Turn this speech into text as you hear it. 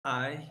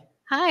Hi,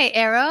 Hi,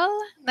 Errol.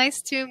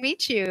 Nice to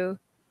meet you.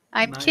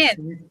 I'm nice to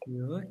Kyn. meet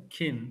you,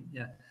 Kyn.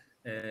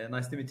 Yeah,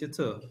 nice to meet you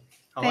too.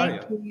 How are Thank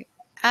you? you.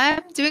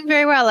 I'm doing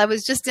very well. I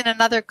was just in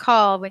another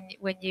call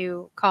when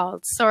you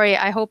called. Sorry,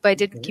 I hope I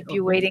didn't Okay, keep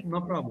you okay, waiting.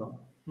 no problem,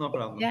 no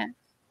problem. Yeah.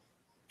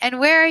 And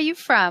where are you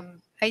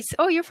from?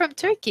 Oh, you're from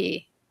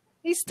Turkey.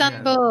 Yes,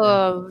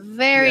 Istanbul.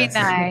 Very yes,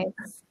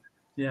 nice.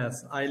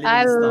 yes. I live in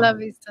I love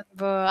Istanbul.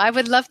 Istanbul. I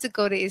would love to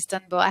go to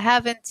Istanbul. I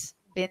haven't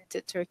been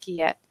to Turkey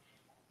yet,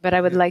 but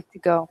I would Yeah. like to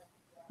go.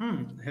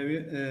 Have you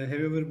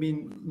ever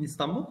been in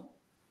Istanbul?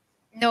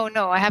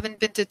 No, I haven't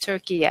been to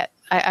Turkey yet.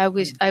 I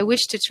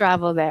wish to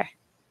travel there.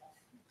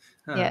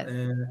 Huh, Yes.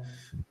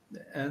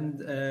 and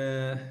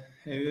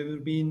have you ever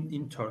been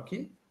in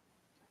Turkey?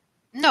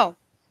 No,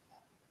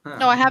 Huh,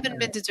 no, I haven't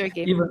been to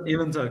Turkey.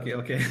 even Turkey.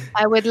 Okay,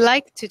 I would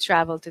like to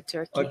travel to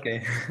Turkey.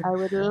 okay, I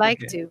would like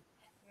okay. to.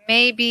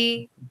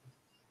 Maybe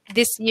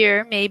this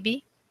year,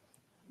 maybe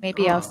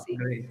I'll Ah, see.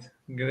 great,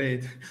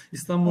 great. Yeah.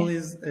 Istanbul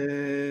is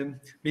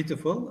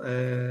beautiful.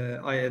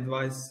 I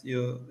advise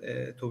you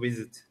to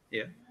visit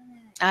here.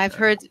 I've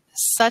heard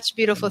such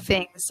beautiful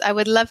things. I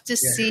would love to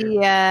Yeah. see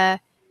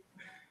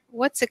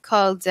what's it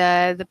called?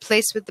 The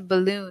place with the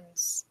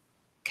balloons.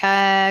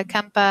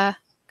 Campa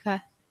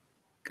Ka,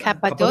 Cappadocia?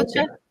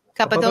 Cappadocia. Cappadocia.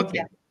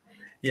 Cappadocia.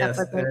 Yes.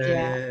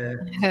 Cappadocia.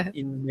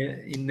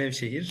 In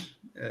Nevşehir,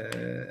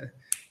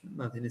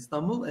 not in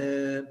Istanbul.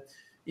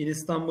 In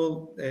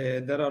Istanbul,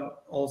 there are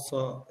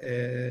also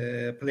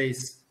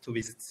place to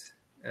visit.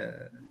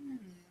 Uh,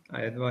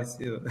 I advise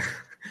you.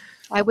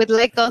 I would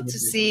like to all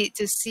visit.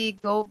 to see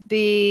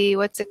Gobi,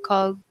 what's it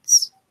called?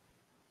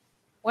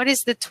 What is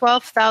the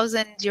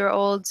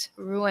 12,000-year-old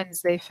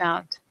ruins they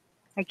found?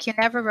 I can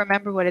never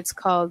remember what it's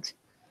called.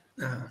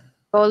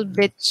 Gold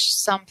Beach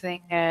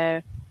something.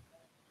 I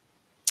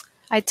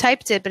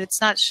typed it, but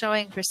it's not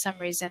showing for some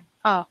reason.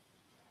 Oh,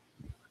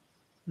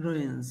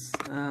 Ruins.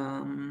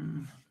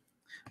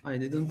 I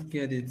didn't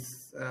get it.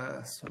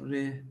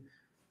 Sorry.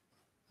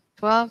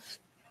 12.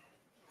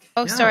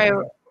 Oh, Yeah, sorry.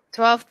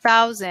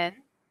 12,000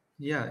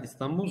 yeah.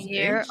 Istanbul's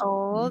year age.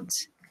 old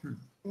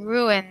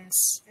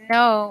ruins.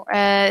 No,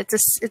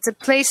 it's a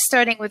place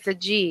starting with a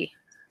G.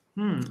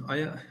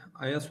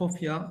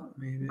 Ayasofya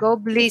maybe.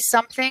 Gobli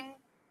something.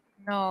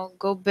 No,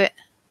 Gobit.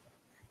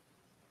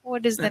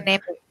 What is the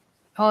name?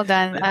 Hold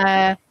on.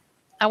 I,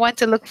 I want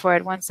to look for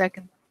it. 1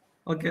 second.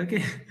 okay,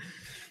 okay,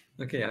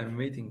 okay. I'm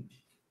waiting.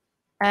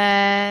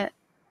 Uh,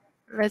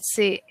 let's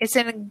see. It's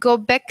in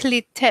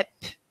Gobekli Tep.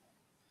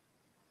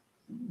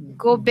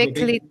 Göbek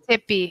Gobekli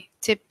Tepe.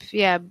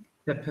 Yeah.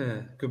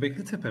 Tepe.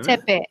 Göbekli Tepe mi?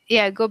 Tepe.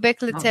 Yeah,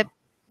 Gobekli Ah,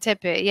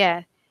 Tepe.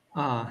 Yeah.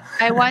 ah.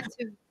 I want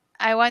to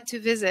I want to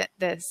visit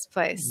this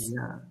place.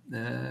 Yeah.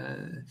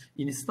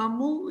 In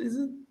Istanbul, is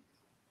it?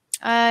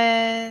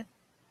 Uh,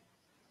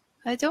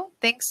 I don't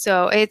think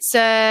so. It's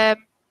no,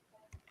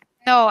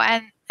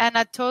 and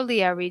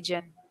Anatolia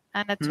region.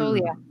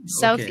 Anatolia.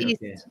 Okay,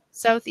 okay,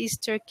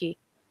 Southeast Turkey.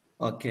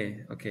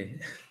 okay, okay.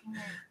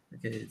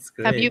 Okay, it's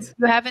Have great. you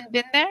haven't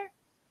been there?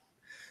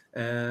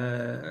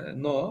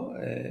 No,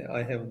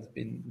 I haven't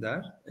been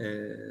there.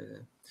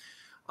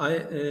 I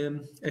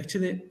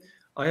actually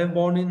I have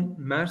born in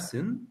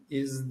Mersin,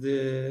 is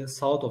the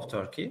south of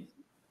Turkey.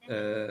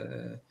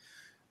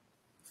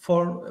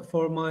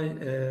 For my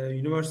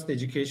university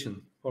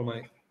education, for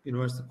my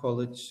university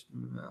college,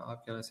 how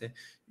can I say,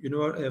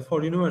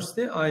 for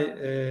university, I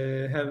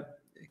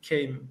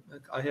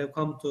have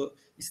come to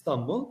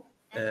Istanbul,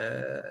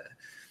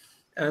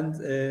 and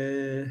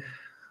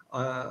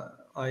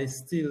I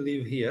still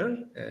live here.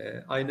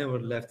 I never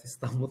left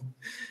Istanbul.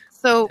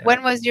 So Uh,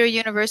 when was your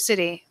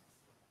university?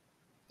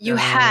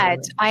 uh,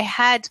 I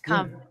had yeah,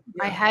 come.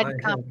 I yeah, I had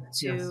come have. Yes,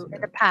 to in yeah.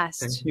 the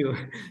Thank past. you,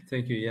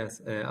 thank you.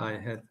 Yes, I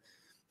had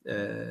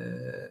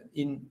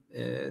in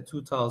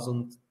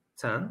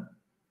 2010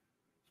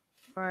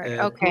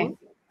 Okay.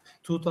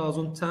 to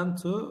 2010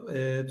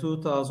 to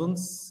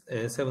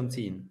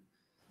 2017.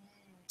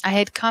 I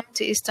had come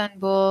to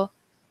Istanbul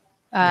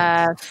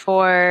Yes,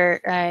 for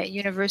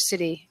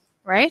university,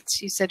 right?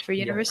 You said for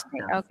yes, university?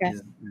 yes. Okay.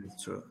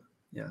 Is true.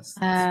 Yes,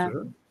 it's Um,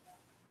 true.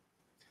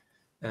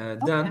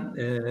 okay. Then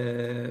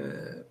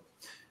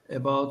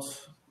about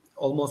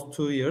almost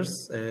 2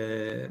 years,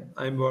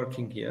 I'm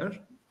working here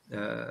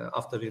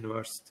after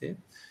university.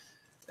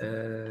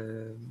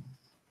 Uh,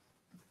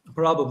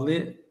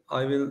 Probably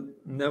I will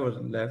never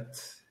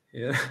left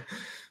here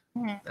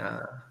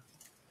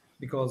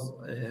because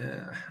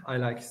I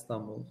like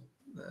Istanbul.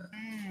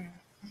 I'm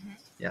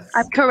Yes.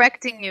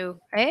 correcting you.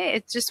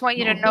 I just want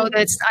you to No, know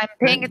that I'm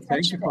paying thank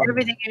attention you to for that.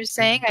 everything you're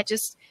saying.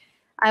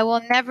 I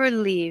will never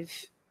leave.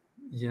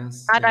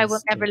 Yes, Not I will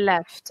yes. never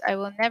left. I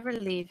will never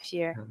leave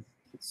here. Yeah.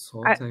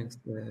 So I, thanks.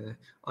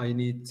 I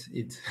need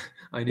it.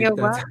 I you're need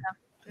that. welcome.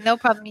 No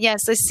problem.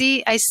 Yes,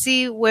 I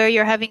see where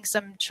you're having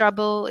some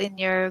trouble in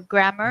your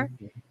grammar,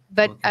 Okay.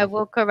 but I Okay.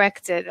 will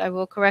correct it. I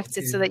will correct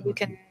it Okay. so that you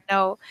Okay. can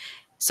know.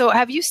 So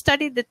have you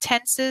studied the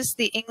tenses,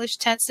 the English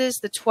tenses,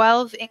 the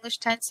 12 English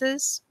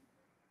tenses?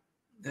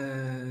 Uh,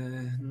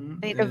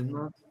 Native.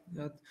 Not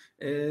that.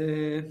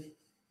 Uh,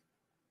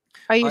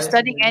 Are you I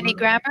studying any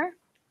grammar?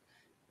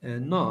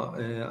 No,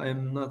 I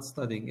am not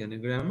studying any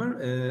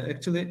grammar.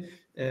 Actually,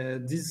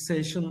 this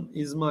session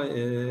is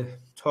my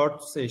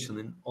third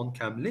session on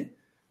Cambly.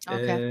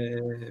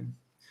 Okay.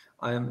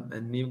 I am a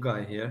new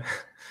guy here.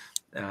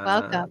 uh,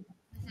 Welcome.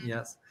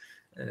 yes,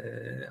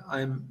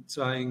 I'm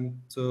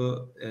trying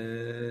to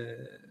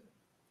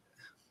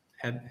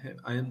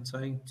I am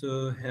trying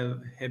to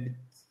have habit.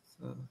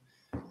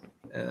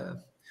 Uh,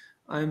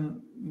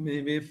 I'm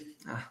maybe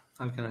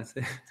how can I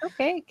say? It's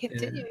okay.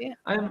 Continue. Yeah.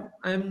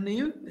 I'm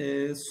new,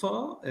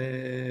 so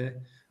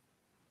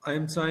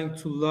I'm trying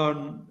to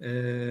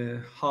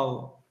learn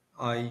how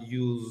I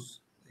use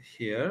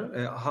here,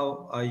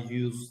 how I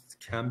use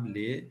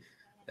Cambly.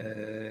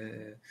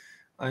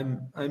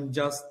 I'm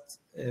just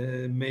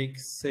make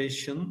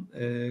session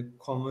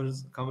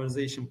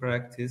conversation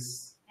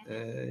practice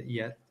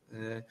yet.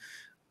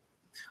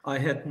 I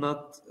had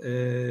not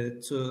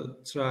to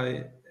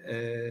try.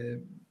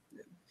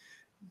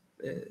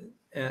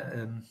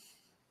 Um,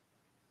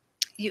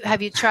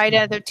 Have you tried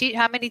other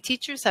how many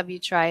teachers have you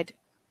tried?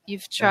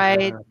 You've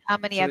tried how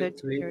many other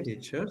three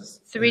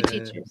teachers? teachers. 3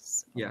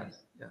 teachers. Okay.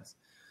 Yes, yes.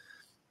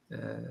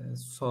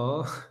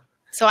 So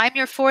So I'm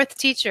your 4th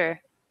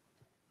teacher.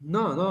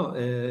 no,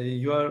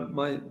 you are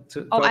my Oh,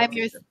 third I'm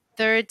your teacher.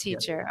 3rd Yeah,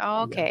 teacher. Oh,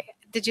 yeah. okay.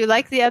 Did you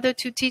like the other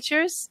 2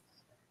 teachers?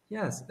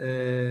 Yes,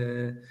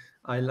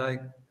 I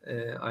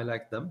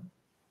like them.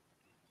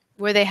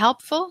 Were they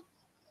helpful?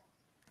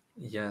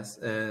 Yes,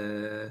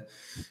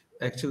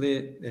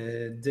 actually,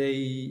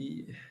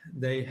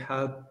 they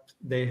helped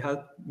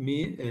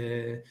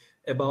me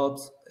about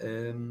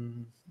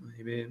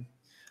maybe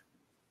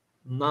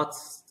not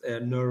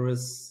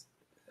nervous,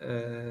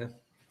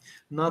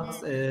 not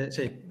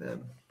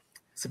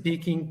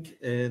speaking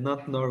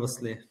not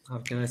nervously. How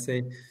can I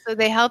say? So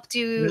they helped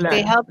you.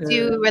 They Relax. helped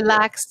you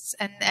relax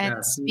and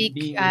Yeah, speak.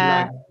 being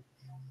relaxed.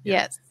 Yeah,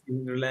 Yes,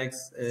 being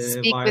relaxed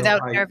speak while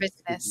without I speaking.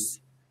 nervousness.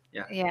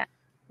 Yeah. Yeah,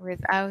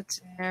 without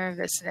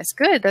nervousness.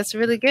 Good. That's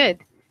really good.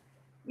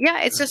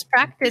 Yeah, it's just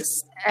Thank you.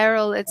 practice,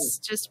 Errol. It's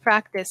just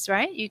practice,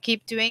 right? You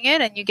keep doing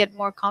it and you get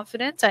more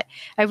confident.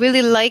 I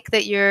really like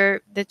that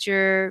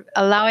you're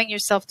allowing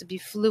yourself to be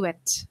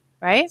fluent,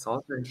 right?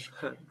 So thank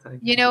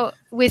You you. know,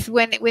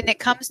 when it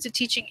comes to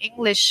teaching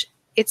English,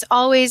 it's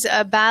always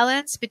a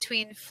balance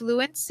between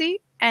fluency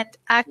and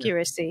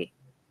accuracy,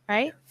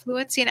 right?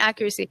 Fluency and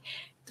accuracy.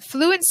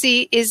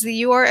 Fluency is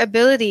your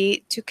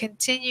ability to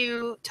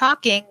continue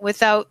talking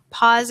without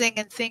pausing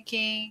and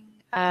thinking.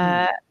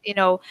 You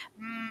know,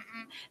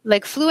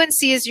 like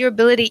fluency is your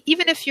ability,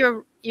 even if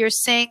you're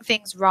saying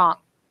things wrong,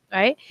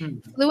 right?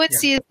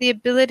 Fluency is the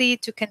ability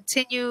to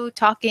continue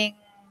talking,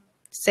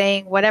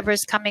 saying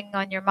whatever's coming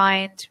on your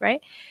mind,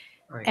 right?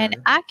 And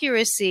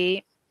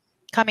accuracy,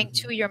 coming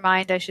to your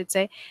mind, I should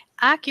say,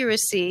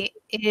 accuracy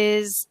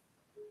is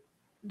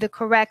the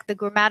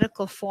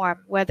grammatical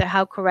form, whether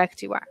how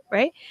correct you are,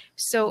 right?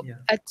 So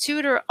a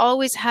tutor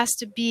always has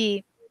to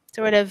be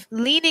sort of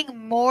leaning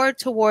more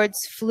towards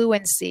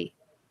fluency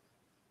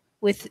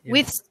with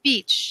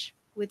speech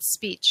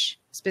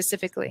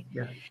specifically.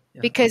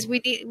 Because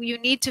you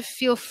need to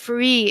feel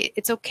free.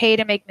 It's okay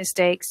to make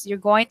mistakes. You're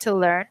going to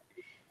learn,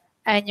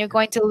 and you're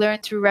going to learn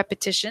through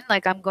repetition.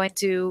 Like I'm going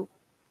to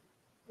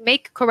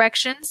make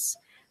corrections,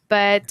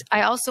 but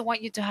I also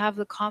want you to have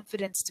the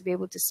confidence to be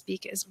able to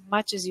speak as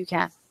much as you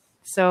can.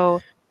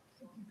 So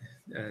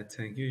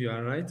thank you. You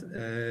are right.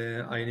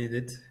 I need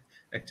it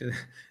actually,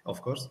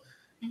 of course.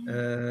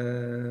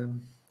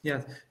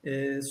 Yeah.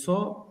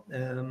 So,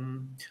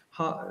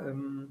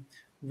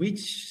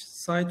 which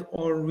site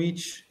or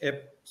which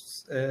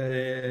apps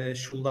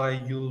should I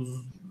use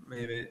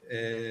maybe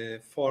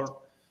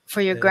for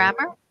your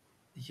grammar?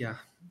 Yeah.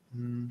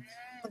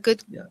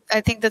 Good. Yeah.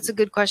 I think that's a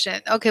good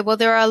question. Okay, well,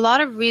 there are a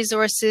lot of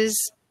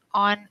resources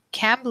on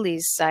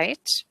Cambly's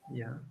site.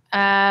 Yeah.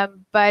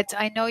 But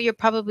I know you're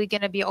probably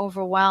going to be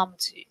overwhelmed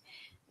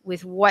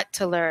with what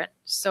to learn.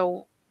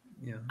 So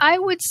I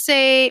would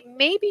say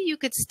maybe you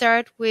could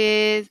start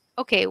with,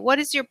 okay, what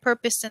is your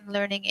purpose in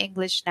learning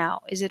English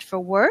now? Is it for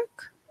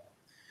work?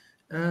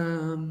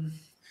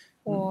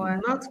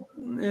 Or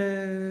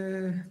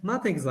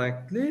not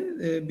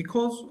exactly,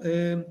 because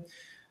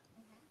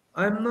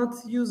I'm not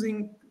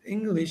using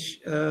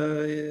English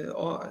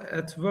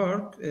at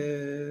work,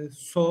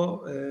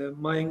 so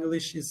my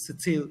English is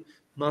still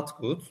not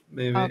good.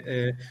 Maybe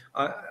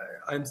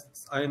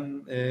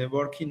I'm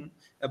working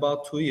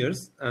about 2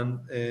 years, and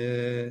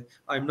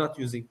I'm not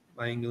using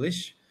my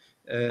English.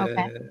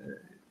 I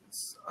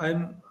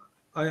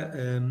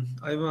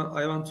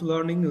want to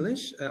learn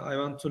English. I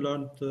want to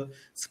learn to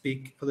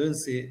speak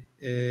fluency.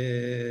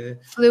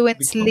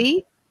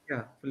 Fluently?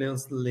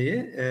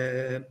 Fluently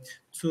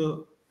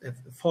to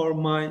for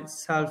my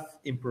self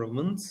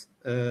improvement.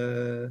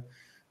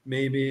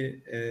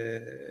 Maybe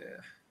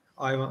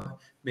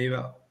maybe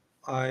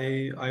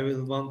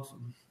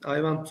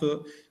I want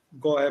to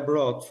go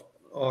abroad,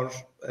 or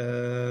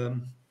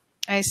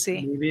I see.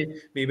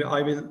 Maybe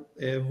I will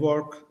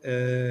work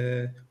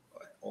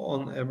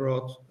on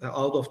abroad,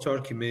 out of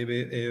Turkey,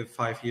 maybe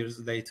 5 years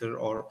later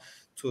or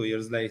 2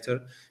 years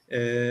later,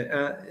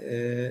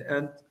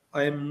 and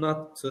I'm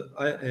not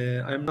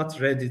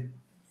ready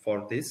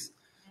for this.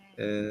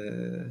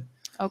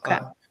 Okay.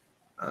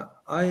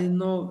 I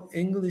know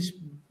English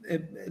a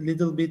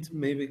little bit,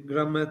 maybe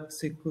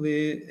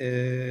grammatically.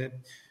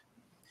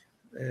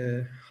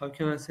 How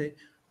can I say?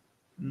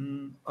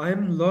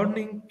 I'm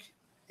learning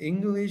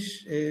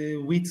English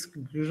with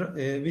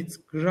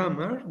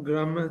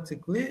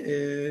grammatically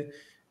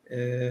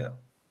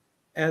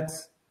at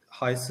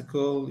high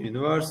school,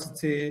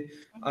 university.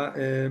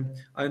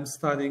 I'm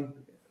studying,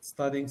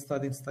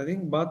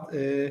 but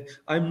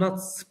I'm not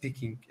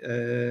speaking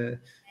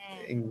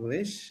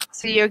English.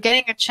 So you're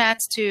getting a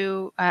chance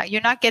to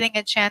you're not getting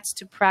a chance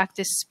to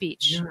practice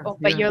speech. Yeah,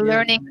 But yeah,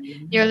 yeah,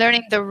 you're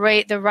learning the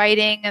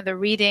writing and the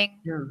reading.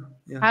 yeah,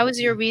 yeah, How is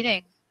your yeah.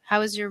 reading?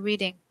 How is your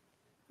reading?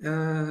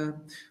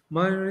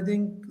 My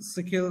reading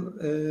skill,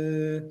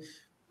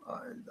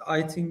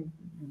 I think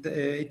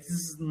it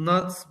is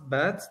not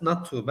bad,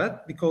 not too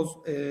bad, because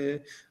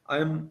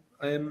I'm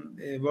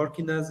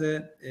working as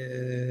a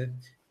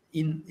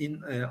in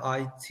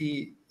IT.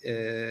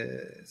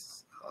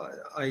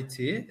 IT.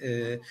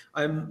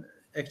 I'm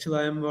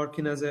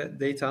working as a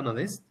data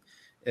analyst.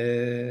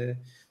 Uh,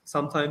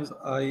 Sometimes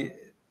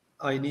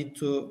I need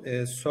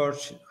to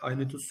search. I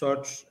need to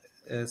search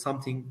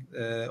something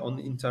on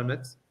the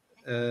internet.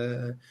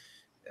 Uh,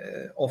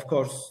 of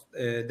course,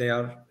 they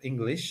are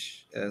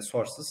English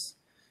sources.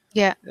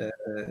 Yeah.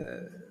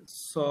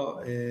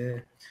 So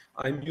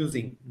I'm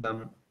using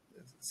them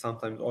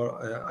sometimes, or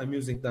I'm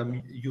using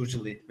them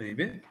usually,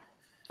 maybe.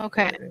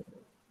 Okay.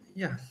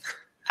 Yeah.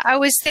 I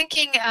was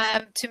thinking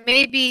to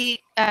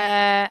maybe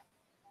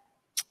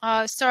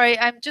sorry,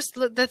 I'm just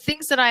the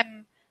things that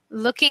I'm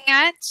looking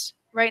at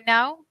right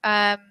now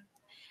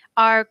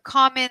are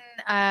common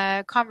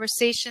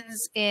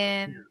conversations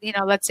in,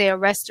 let's say a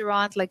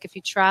restaurant, like if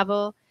you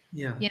travel,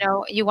 Yeah.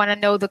 you want to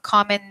know the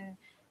common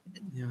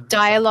Yeah.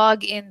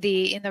 dialogue in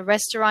the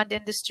restaurant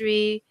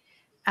industry.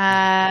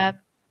 And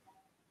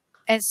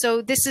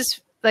so this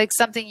is like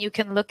something you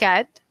can look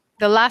at.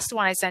 The last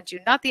one I sent you,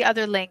 not the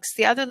other links.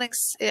 The other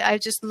links, I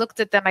just looked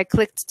at them. I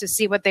clicked to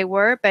see what they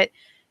were, but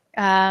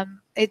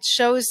it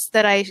shows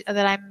that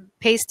I'm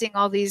pasting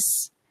all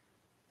these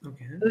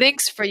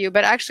links for you.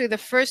 But actually, the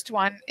first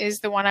one is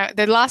the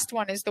last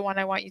one is the one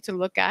I want you to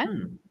look at.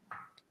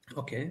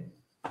 Okay.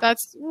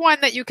 That's one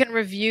that you can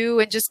review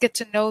and just get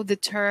to know the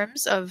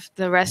terms of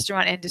the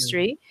restaurant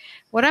industry.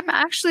 What I'm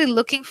actually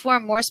looking for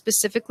more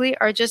specifically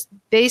are just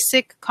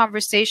basic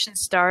conversation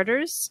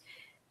starters.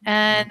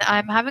 And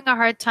I'm having a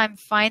hard time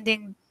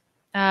finding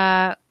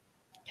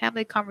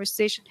Cambly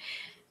conversation.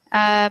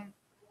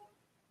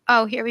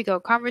 Oh, here we go.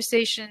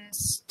 Conversation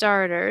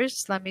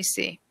starters. Let me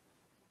see.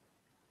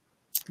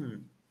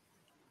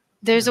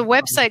 There's a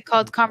website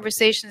called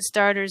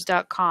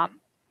conversationstarters.com.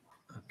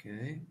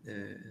 Okay.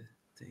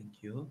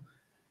 Thank you.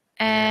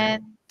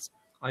 And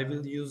I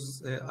will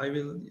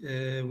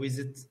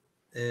visit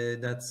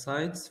that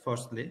site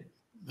firstly.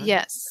 Right?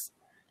 Yes.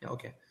 Yeah,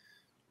 okay.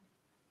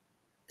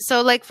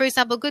 So, like, for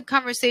example, good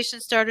conversation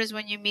starters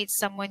when you meet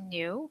someone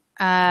new.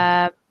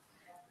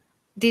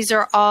 These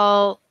are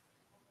all,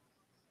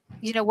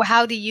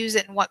 how to use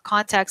it in what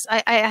context.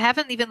 I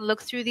haven't even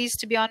looked through these,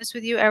 to be honest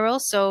with you, Errol.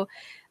 So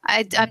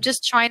I'm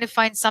just trying to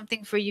find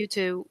something for you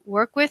to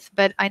work with,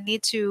 but I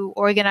need to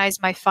organize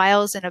my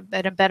files in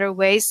a better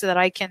way so that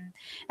I can.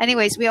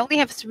 Anyways, we only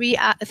have 3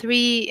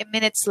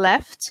 minutes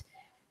left.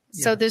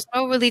 So there's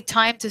no really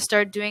time to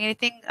start doing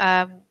anything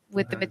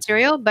with the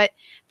material, but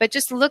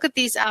just look at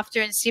these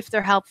after and see if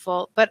they're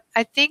helpful. But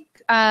I think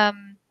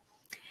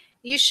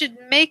you should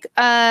make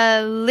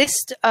a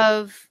list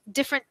of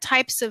different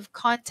types of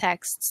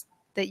contexts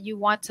that you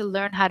want to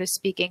learn how to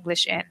speak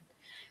English in.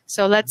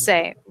 So let's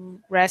say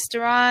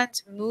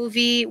restaurant,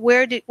 movie,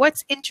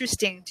 what's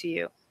interesting to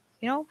you?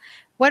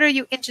 What are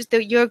you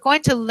interested? You're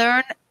going to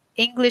learn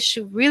English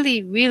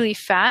really, really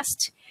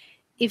fast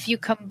if you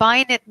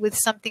combine it with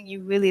something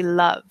you really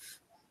love.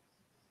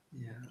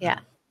 Yeah.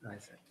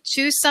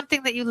 Choose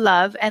something that you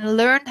love and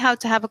learn how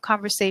to have a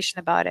conversation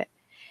about it.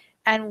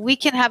 And we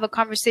can have a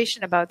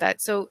conversation about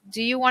that. So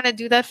do you want to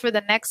do that for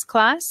the next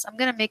class? I'm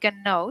going to make a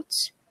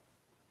note.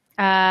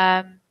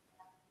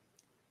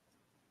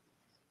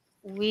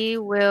 We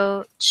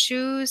will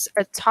choose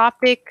a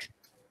topic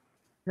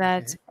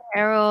that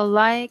Errol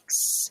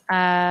likes,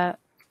 and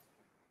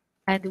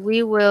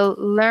we will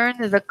learn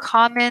the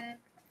common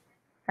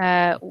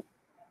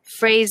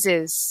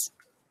phrases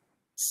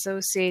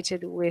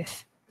associated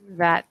with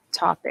that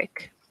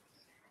topic.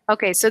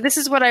 Okay, so this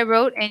is what I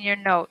wrote in your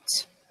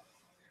note.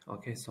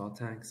 Okay, so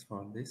thanks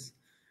for this.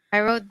 I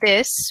wrote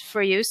this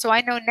for you, so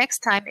I know next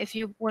time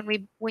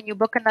when you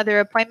book another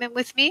appointment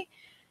with me,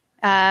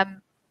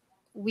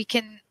 we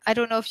can. I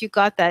don't know if you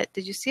got that.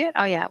 Did you see it?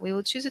 Oh yeah, we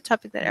will choose a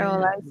topic that Errol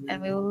likes,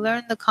 and we will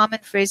learn the common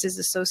phrases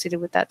associated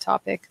with that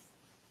topic.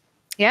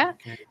 Yeah,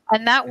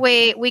 and that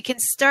way we can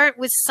start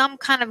with some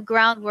kind of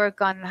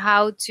groundwork on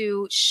how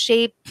to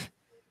shape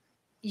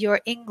your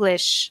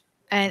English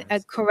and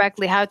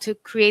correctly, how to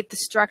create the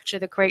structure,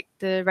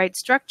 the right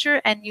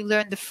structure, and you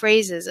learn the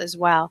phrases as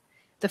well.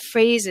 The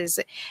phrases.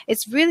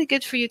 It's really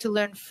good for you to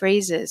learn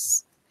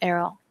phrases,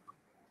 Errol.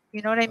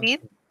 You know what I mean?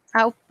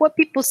 What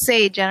people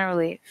say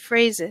generally.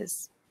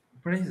 Phrases.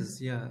 Phrases,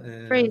 yeah.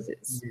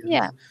 Phrases.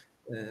 Yeah.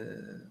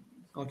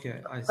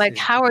 Okay, I Like, see.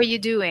 how are you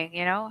doing?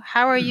 You know,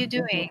 how are you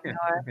doing?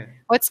 Or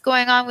what's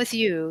going on with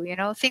you? You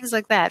know, things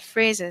like that.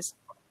 Phrases.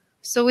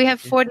 So we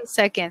have 40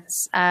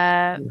 seconds.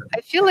 I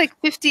feel like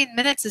 15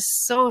 minutes is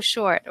so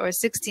short, or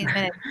 16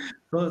 minutes.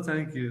 So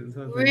thank you.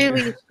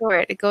 Really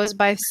short. It goes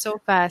by so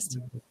fast.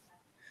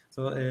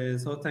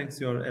 So thanks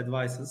your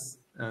advices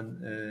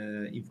and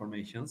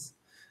informations.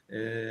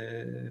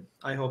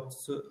 I hope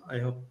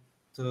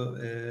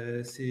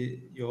to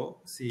see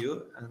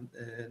you and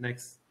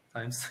next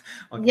times.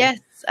 Okay. Yes,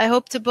 I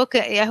hope to book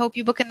it. I hope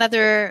you book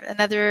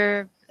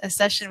another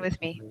session with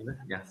me.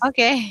 Yes.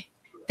 Okay.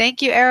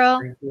 Thank you, Errol.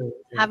 Thank you.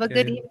 Have a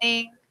good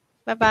evening.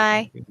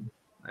 Bye-bye.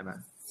 Bye bye.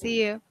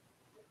 See you.